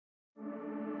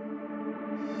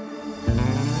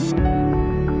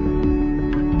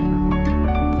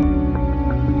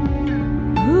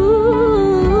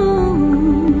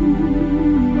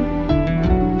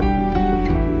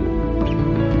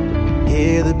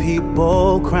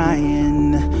people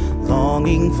crying,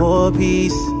 longing for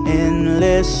peace,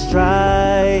 endless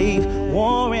strife,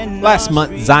 war and Last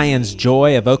month, Zion's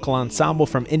Joy, a vocal ensemble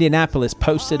from Indianapolis,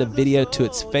 posted a video to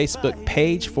its Facebook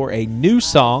page for a new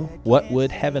song, What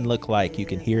Would Heaven Look Like? You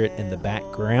can hear it in the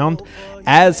background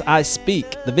as I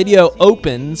speak. The video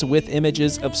opens with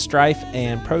images of strife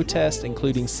and protest,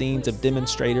 including scenes of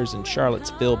demonstrators in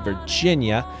Charlottesville,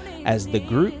 Virginia, as the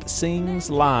group sings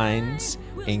lines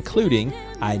including,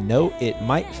 I know it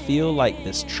might feel like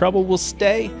this trouble will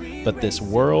stay, but this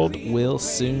world will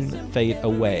soon fade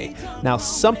away. Now,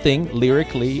 something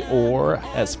lyrically, or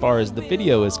as far as the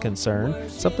video is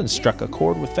concerned, something struck a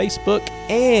chord with Facebook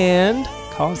and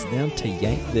caused them to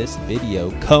yank this video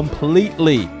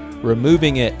completely,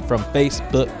 removing it from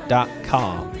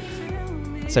Facebook.com.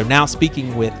 So now,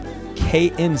 speaking with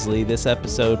Kay Inslee, this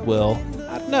episode will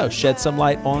shed some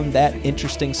light on that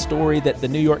interesting story that the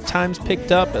New York Times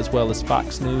picked up, as well as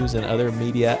Fox News and other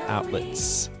media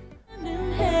outlets.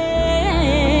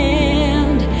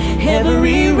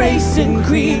 Every race and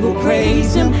creed will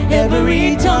praise him,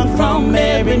 every tongue from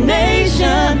every nation,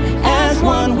 as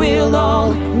one will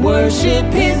all worship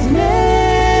his name.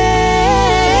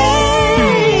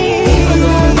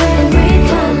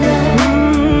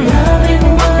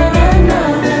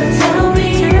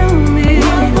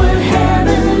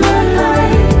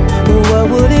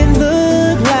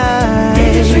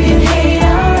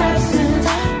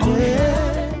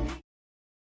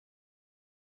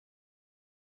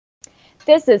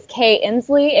 This is Kay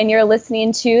Inslee, and you're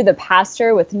listening to The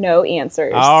Pastor with No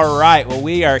Answers. All right. Well,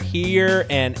 we are here,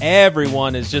 and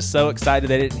everyone is just so excited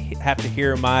they didn't have to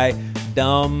hear my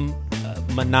dumb,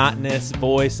 monotonous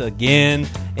voice again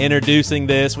introducing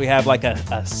this. We have like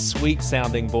a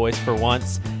sweet-sounding voice for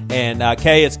once. And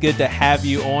Kay, it's good to have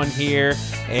you on here.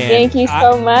 And thank you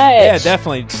so much. Yeah,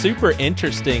 definitely. Super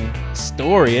interesting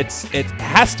story. It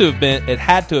had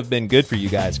to have been good for you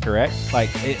guys, correct? Like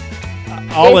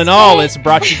it's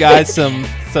brought you guys some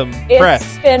press.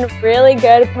 It's been really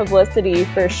good publicity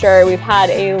for sure. We've had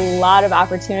a lot of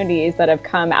opportunities that have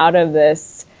come out of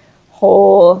this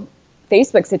whole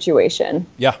Facebook situation.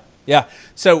 Yeah.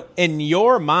 So in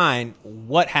your mind,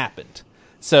 what happened?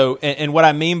 So, and what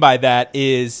I mean by that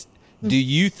is, do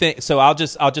you think, so I'll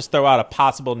just throw out a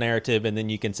possible narrative and then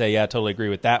you can say, yeah, I totally agree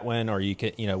with that one, or you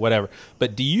can, whatever.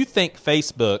 But do you think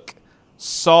Facebook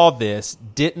saw this,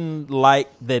 didn't like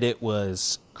that it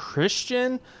was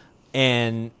Christian,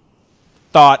 and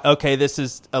thought, okay, this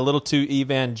is a little too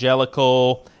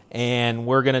evangelical, and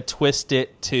we're going to twist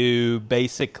it to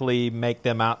basically make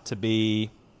them out to be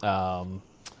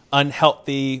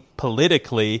unhealthy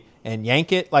politically and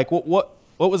yank it? Like, what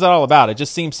was it all about? It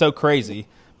just seems so crazy.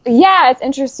 Yeah, it's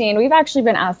interesting. We've actually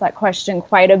been asked that question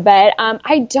quite a bit.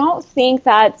 I don't think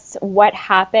that's what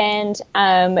happened.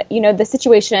 The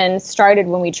situation started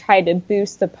when we tried to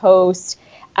boost the post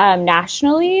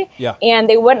nationally, and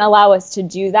they wouldn't allow us to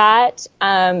do that,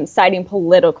 citing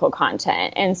political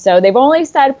content. And so they've only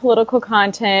cited political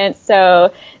content,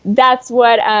 so that's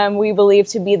what we believe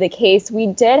to be the case. We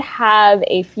did have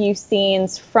a few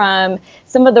scenes from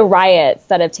some of the riots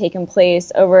that have taken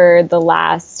place over the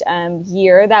last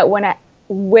year that went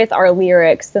with our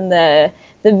lyrics and the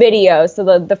video.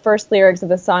 So the first lyrics of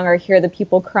the song are "Hear the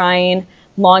people crying,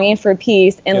 longing for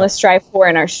peace, endless strife, war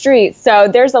in our streets." So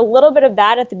there's a little bit of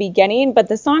that at the beginning, but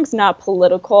the song's not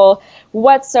political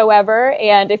whatsoever.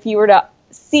 And if you were to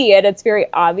see it, it's very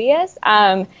obvious.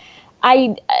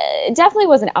 I definitely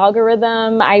was an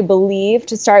algorithm, I believe,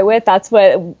 to start with. That's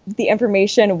what the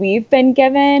information we've been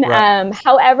given. Right.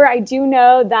 However, I do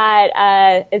know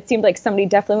that it seemed like somebody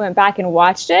definitely went back and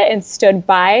watched it and stood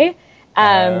by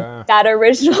that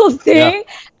original thing.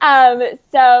 But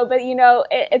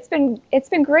it's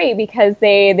been great because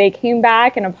they came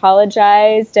back and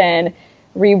apologized and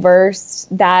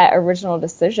reversed that original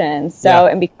decision. So,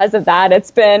 and because of that,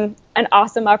 it's been an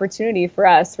awesome opportunity for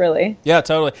us, really. Yeah,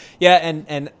 totally. Yeah,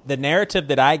 and the narrative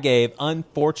that I gave,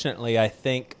 unfortunately, I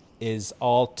think is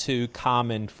all too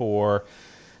common for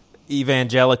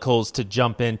evangelicals to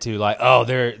jump into, like, oh,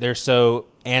 they're so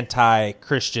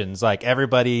anti-Christians, like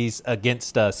everybody's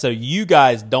against us. So you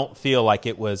guys don't feel like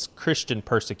it was Christian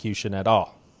persecution at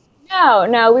all?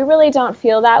 No, we really don't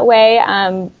feel that way,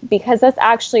 because this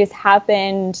actually has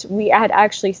happened. We had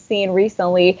actually seen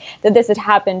recently that this had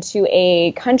happened to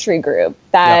a country group,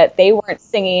 that they weren't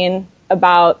singing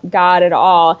about God at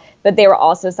all, but they were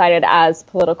also cited as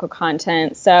political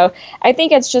content. So I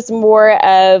think it's just more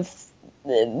of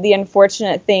the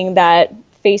unfortunate thing that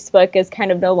Facebook is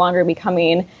kind of no longer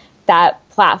becoming that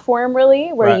platform,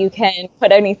 really, where you can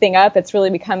put anything up. It's really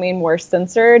becoming more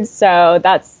censored. So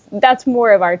that's that's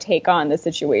more of our take on the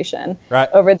situation, right,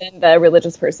 over than the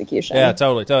religious persecution. Yeah,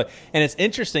 totally. And it's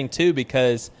interesting too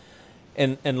because,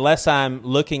 unless I'm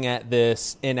looking at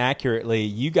this inaccurately,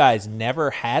 you guys never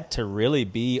had to really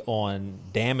be on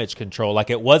damage control. Like,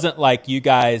 it wasn't like you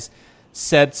guys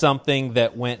said something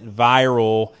that went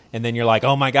viral and then you're like,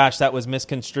 oh my gosh, that was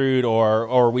misconstrued,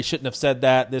 or we shouldn't have said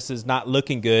that, this is not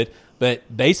looking good.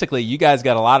 But basically, you guys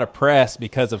got a lot of press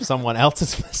because of someone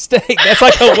else's mistake. That's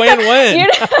like a win-win.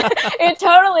 It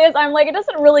totally is. I'm like, it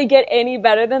doesn't really get any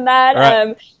better than that.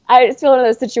 Right. I just feel in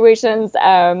those situations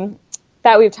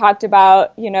that we've talked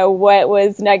about, what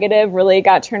was negative really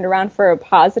got turned around for a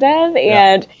positive.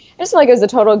 And I just feel like it was a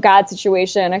total God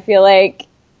situation. I feel like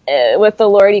with the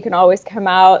Lord, you can always come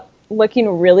out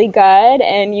looking really good,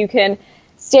 and you can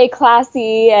stay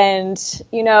classy, and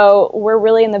we're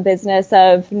really in the business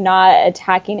of not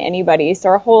attacking anybody. So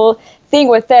our whole thing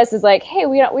with this is like, hey,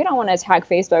 we don't want to attack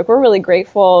Facebook. We're really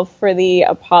grateful for the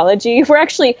apology. We're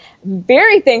actually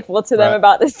very thankful to them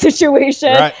about this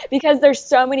situation, because there's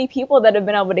so many people that have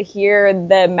been able to hear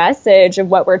the message of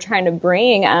what we're trying to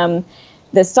bring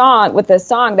the song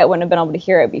that wouldn't have been able to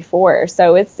hear it before.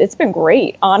 So it's been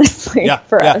great, honestly,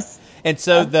 for us. And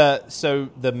so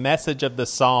the message of the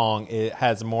song, it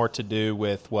has more to do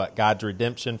with what? God's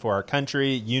redemption for our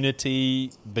country,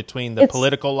 unity between the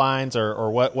political lines, or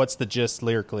what's the gist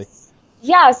lyrically?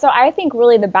 Yeah, so I think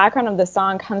really the background of the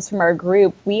song comes from our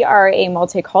group. We are a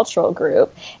multicultural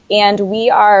group, and we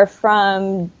are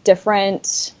from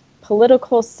different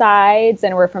political sides,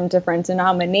 and we're from different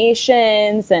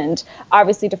denominations and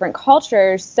obviously different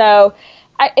cultures. So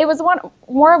it was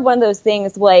more of one of those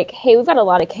things like, hey, we've got a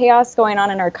lot of chaos going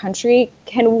on in our country.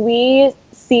 Can we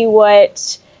see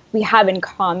what we have in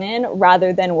common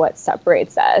rather than what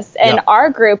separates us? And our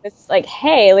group is like,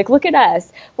 hey, like, look at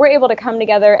us. We're able to come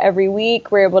together every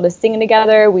week. We're able to sing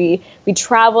together. We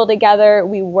travel together.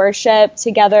 We worship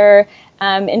together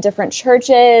in different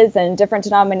churches and different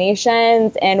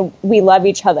denominations, and we love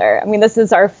each other. I mean, this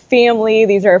is our family.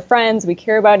 These are our friends. We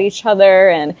care about each other,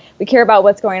 and we care about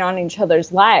what's going on in each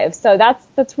other's lives. So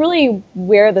that's really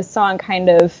where the song kind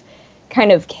of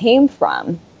came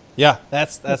from. Yeah,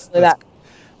 that's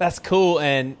cool,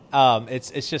 and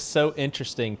it's just so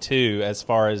interesting too, as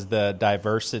far as the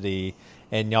diversity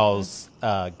in y'all's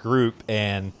group.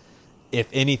 And if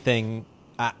anything,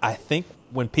 I think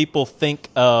when people think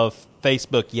of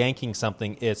Facebook yanking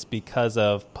something, it's because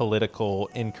of political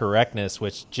incorrectness,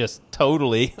 which just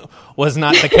totally was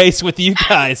not the case with you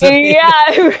guys.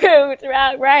 Yeah,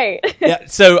 right. Yeah,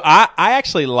 so I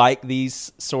actually like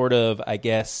these sort of, I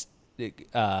guess,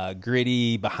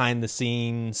 gritty behind the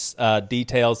scenes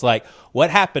details. Like,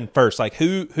 what happened first? Like,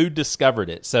 who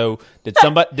discovered it? So did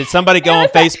somebody go on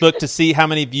Facebook to see how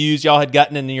many views y'all had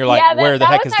gotten, and then you're like, where the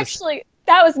heck is this?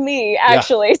 That was me,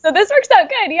 actually. Yeah. So this works out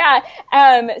good.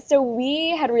 Yeah. So we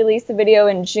had released the video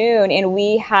in June, and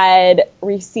we had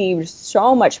received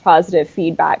so much positive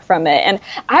feedback from it. And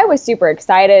I was super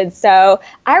excited. So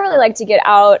I really like to get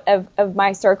out of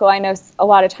my circle. I know a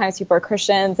lot of times people are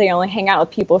Christians. They only hang out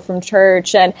with people from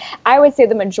church. And I would say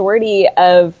the majority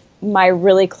of my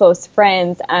really close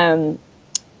friends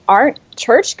aren't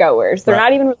churchgoers. They're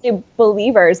not even really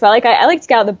believers. But I like to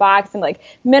get out of the box and like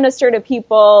minister to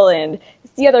people and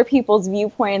see other people's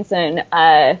viewpoints and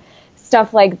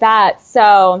stuff like that.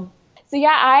 So yeah,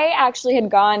 I actually had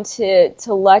gone to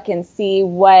look and see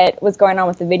what was going on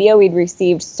with the video. We'd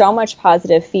received so much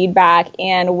positive feedback,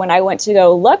 and when I went to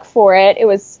go look for it, it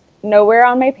was nowhere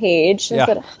on my page. I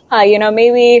said,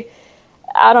 maybe,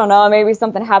 I don't know, maybe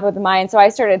something happened with mine. So I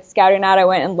started scouting out. I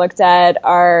went and looked at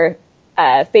our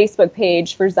Facebook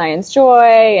page for Zion's Joy,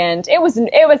 and it was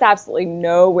absolutely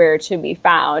nowhere to be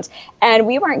found, and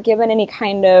we weren't given any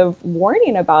kind of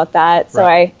warning about that. So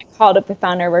I called up the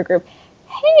founder of our group,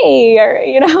 hey,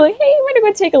 hey, you want to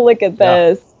go take a look at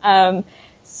this?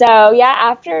 So yeah,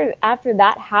 after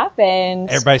that happened,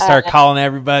 everybody started calling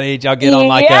everybody. Did y'all get on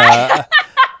like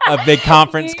a big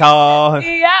conference call?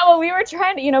 Yeah, well, we were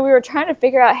trying to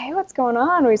figure out, hey, what's going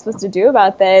on? What are we supposed to do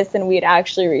about this? And we had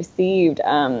actually received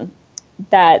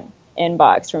that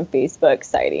inbox from Facebook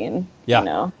citing.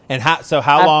 Yeah. And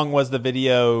how long was the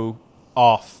video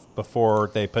off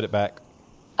before they put it back?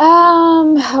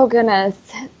 Oh goodness.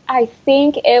 I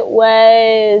think it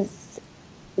was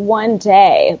one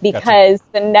day, because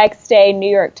the next day New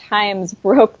York Times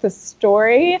broke the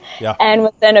story. Yeah. And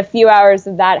within a few hours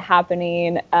of that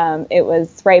happening, it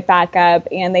was right back up,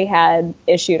 and they had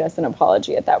issued us an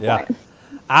apology at that point.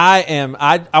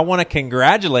 I want to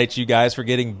congratulate you guys for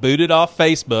getting booted off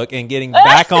Facebook and getting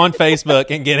back on Facebook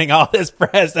and getting all this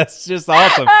press. That's just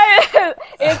awesome.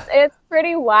 It's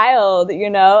pretty wild,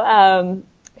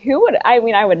 who would, I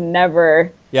mean, I would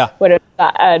never Yeah. would have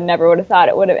thought, never would have thought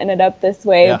it would have ended up this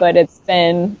way, Yeah. but it's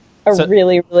been a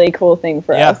really, really cool thing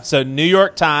for us. So New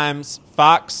York Times,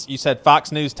 Fox, you said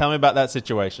Fox News. Tell me about that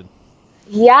situation.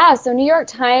 Yeah, so New York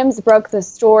Times broke the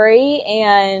story,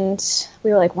 and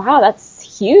we were like, wow, that's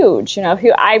huge. You know,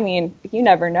 you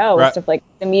never know with Right. stuff like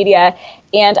the media.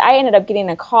 And I ended up getting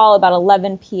a call about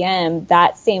 11 p.m.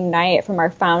 that same night from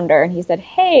our founder, and he said,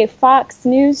 hey, Fox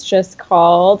News just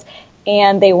called,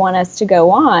 and they want us to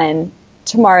go on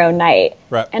tomorrow night.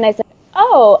 Right. And I said,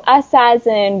 oh, us as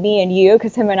in me and you,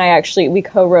 because him and I we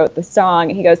co-wrote the song.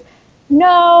 And he goes,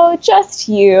 no, just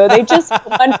you. They just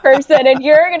one person, and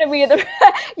you're gonna be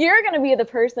the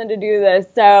person to do this.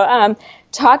 So,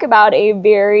 talk about a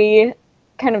very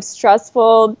kind of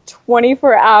stressful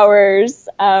 24 hours.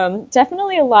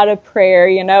 Definitely a lot of prayer.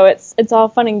 You know, it's all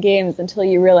fun and games until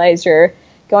you realize you're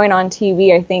going on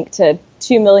TV. I think to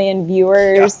 2 million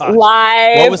viewers live.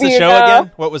 What was the show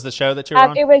again? What was the show that you were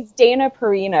on? It was Dana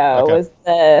Perino was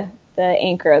the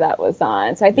anchor that was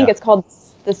on. So I think it's called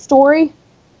The Story.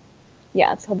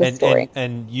 Yeah, it's called The Story.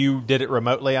 And you did it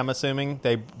remotely, I'm assuming?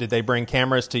 Did they bring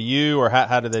cameras to you, or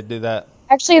how did they do that?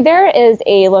 Actually, there is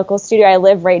a local studio. I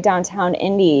live right downtown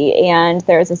Indy, and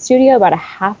there's a studio about a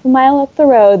half a mile up the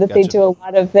road that they do a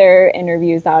lot of their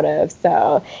interviews out of.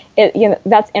 So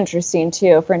that's interesting,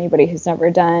 too, for anybody who's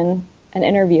never done an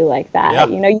interview like that. Yeah.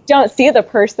 You know, you don't see the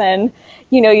person,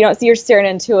 you don't see, you're staring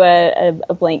into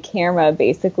a blank camera,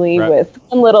 basically, with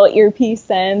one little earpiece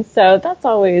in. So that's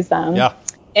always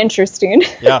interesting.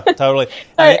 Yeah, totally.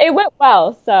 It went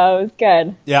well, so it was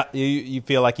good. Yeah, you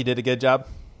feel like you did a good job?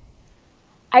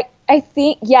 I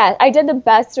think, yeah, I did the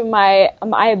best of my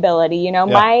ability. You know,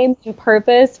 my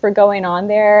purpose for going on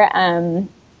there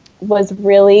was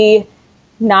really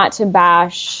not to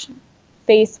bash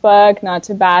Facebook, not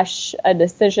to bash a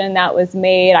decision that was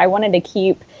made. I wanted to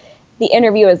keep the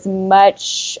interview as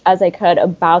much as I could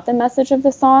about the message of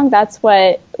the song. That's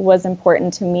what was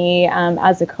important to me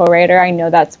as a co-writer. I know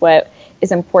that's what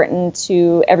is important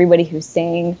to everybody who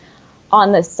sang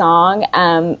on the song.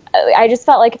 I just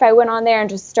felt like if I went on there and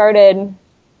just started,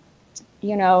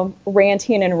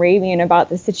 ranting and raving about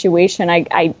the situation,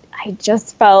 I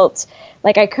just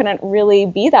like I couldn't really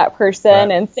be that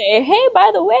person and say, hey,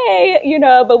 by the way,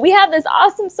 but we have this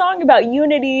awesome song about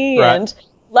unity and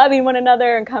loving one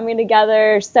another and coming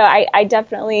together. So I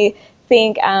definitely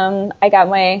think I got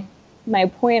my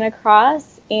point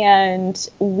across, and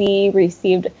we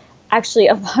received actually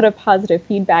a lot of positive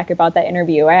feedback about that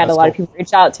interview. I had a lot of people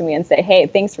reach out to me and say, hey,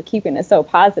 thanks for keeping it so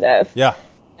positive. Yeah.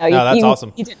 That's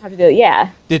awesome. You didn't have to do it.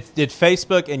 Yeah. Did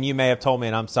Facebook, and you may have told me,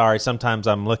 and I'm sorry, sometimes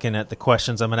I'm looking at the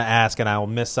questions I'm going to ask and I will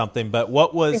miss something, but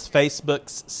what was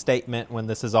Facebook's statement when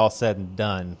this is all said and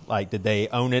done? Like, did they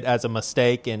own it as a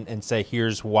mistake and say,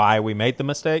 here's why we made the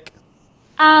mistake?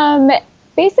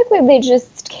 Basically, they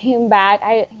just came back.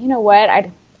 I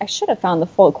should have found the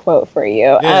full quote for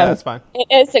you. Yeah, that's fine.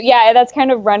 That's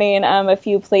kind of running a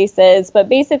few places. But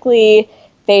basically,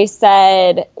 they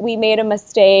said, we made a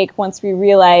mistake. Once we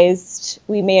realized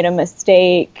we made a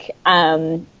mistake,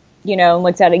 and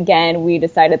looked at it again, we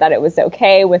decided that it was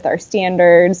okay with our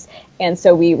standards. And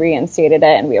so we reinstated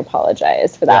it and we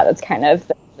apologized for that. Yeah. That's kind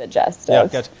of the gist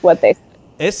of what they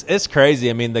said. It's crazy.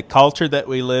 I mean, the culture that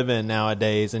we live in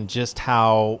nowadays, and just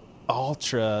how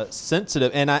ultra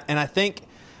sensitive. And I think,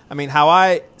 how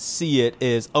I see it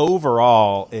is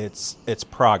overall it's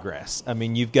progress. I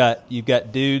mean, you've got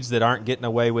dudes that aren't getting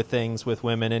away with things with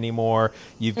women anymore.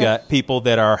 You've got people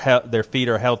that are their feet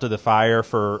are held to the fire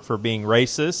for being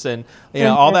racist, and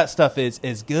all that stuff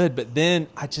is good. But then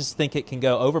I just think it can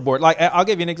go overboard. Like, I'll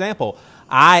give you an example.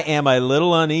 I am a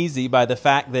little uneasy by the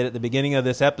fact that at the beginning of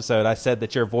this episode, I said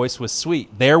that your voice was sweet.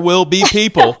 There will be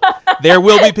people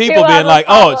being like,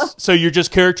 oh, so you're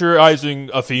just characterizing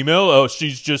a female? Oh,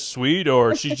 she's just sweet,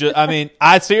 or she's just,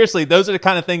 I seriously, those are the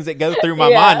kind of things that go through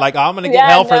my mind. Like, I'm going to get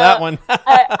hell for that one.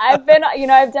 I've been,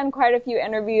 I've done quite a few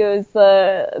interviews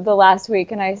the last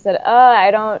week, and I said,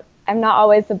 I'm not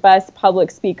always the best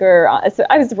public speaker. So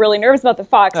I was really nervous about the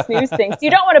Fox News thing. So you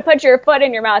don't want to put your foot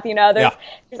in your mouth.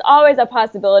 There's always a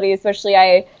possibility, especially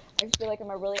I feel like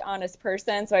I'm a really honest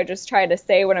person. So I just try to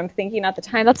say what I'm thinking at the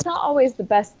time. That's not always the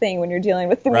best thing when you're dealing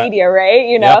with the media, right?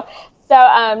 Yep. So,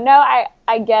 no,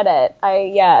 I get it.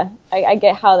 I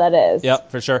get how that is.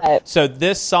 Yep, for sure. So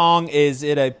this song, is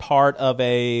it a part of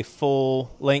a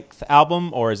full-length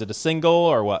album, or is it a single,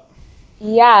 or what?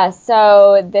 Yeah,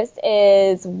 so this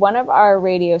is one of our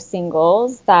radio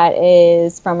singles that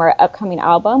is from our upcoming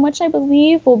album, which I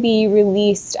believe will be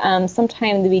released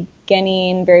sometime in the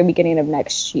very beginning of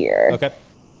next year. Okay.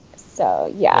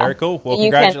 So yeah. Very cool. Well,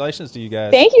 congratulations to you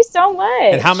guys. Thank you so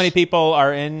much. And how many people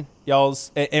are in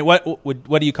y'all's? And what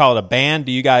do you call it? A band?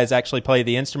 Do you guys actually play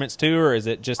the instruments too, or is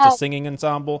it just a singing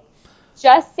ensemble?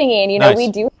 Just singing. Nice.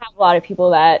 We do have a lot of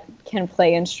people that can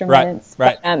play instruments.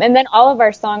 Right. But, and then all of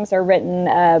our songs are written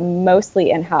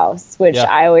mostly in house, which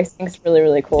I always think is really,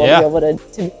 really cool to be able to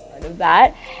be part of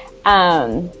that.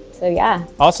 So yeah.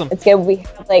 Awesome. It's good. We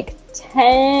have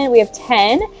 10. We have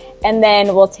 10, and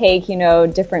then we'll take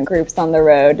different groups on the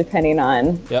road depending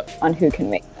on who can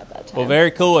make it at that time. Well,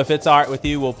 very cool. If it's all right with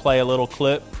you, we'll play a little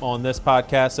clip on this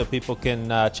podcast so people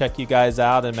can check you guys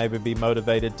out and maybe be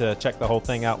motivated to check the whole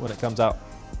thing out when it comes out.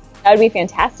 That would be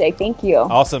fantastic. Thank you.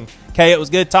 Awesome. Kay, it was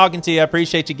good talking to you. I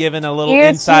appreciate you giving a little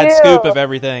inside scoop of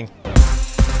everything.